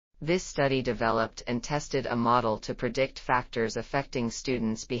This study developed and tested a model to predict factors affecting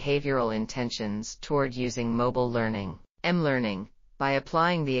students' behavioral intentions toward using mobile learning, M-learning, by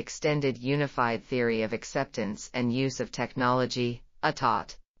applying the Extended Unified Theory of Acceptance and Use of Technology,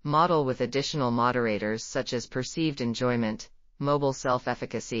 UTAUT, model with additional moderators such as perceived enjoyment, mobile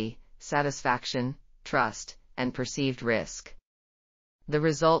self-efficacy, satisfaction, trust, and perceived risk. The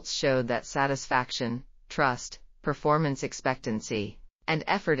results showed that satisfaction, trust, performance expectancy, and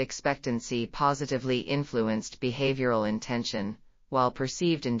effort expectancy positively influenced behavioral intention, while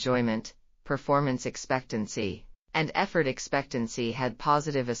perceived enjoyment, performance expectancy, and effort expectancy had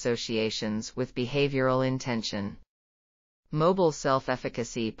positive associations with behavioral intention. Mobile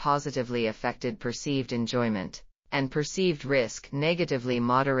self-efficacy positively affected perceived enjoyment, and perceived risk negatively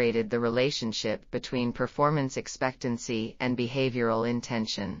moderated the relationship between performance expectancy and behavioral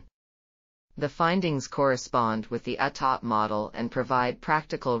intention. The findings correspond with the UTAUT model and provide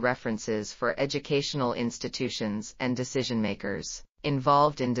practical references for educational institutions and decision-makers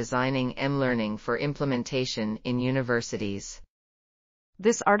involved in designing M-learning for implementation in universities.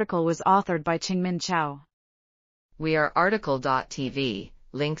 This article was authored by Cheng-Min Chao. We are RTCLTV,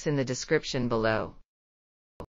 links in the description below.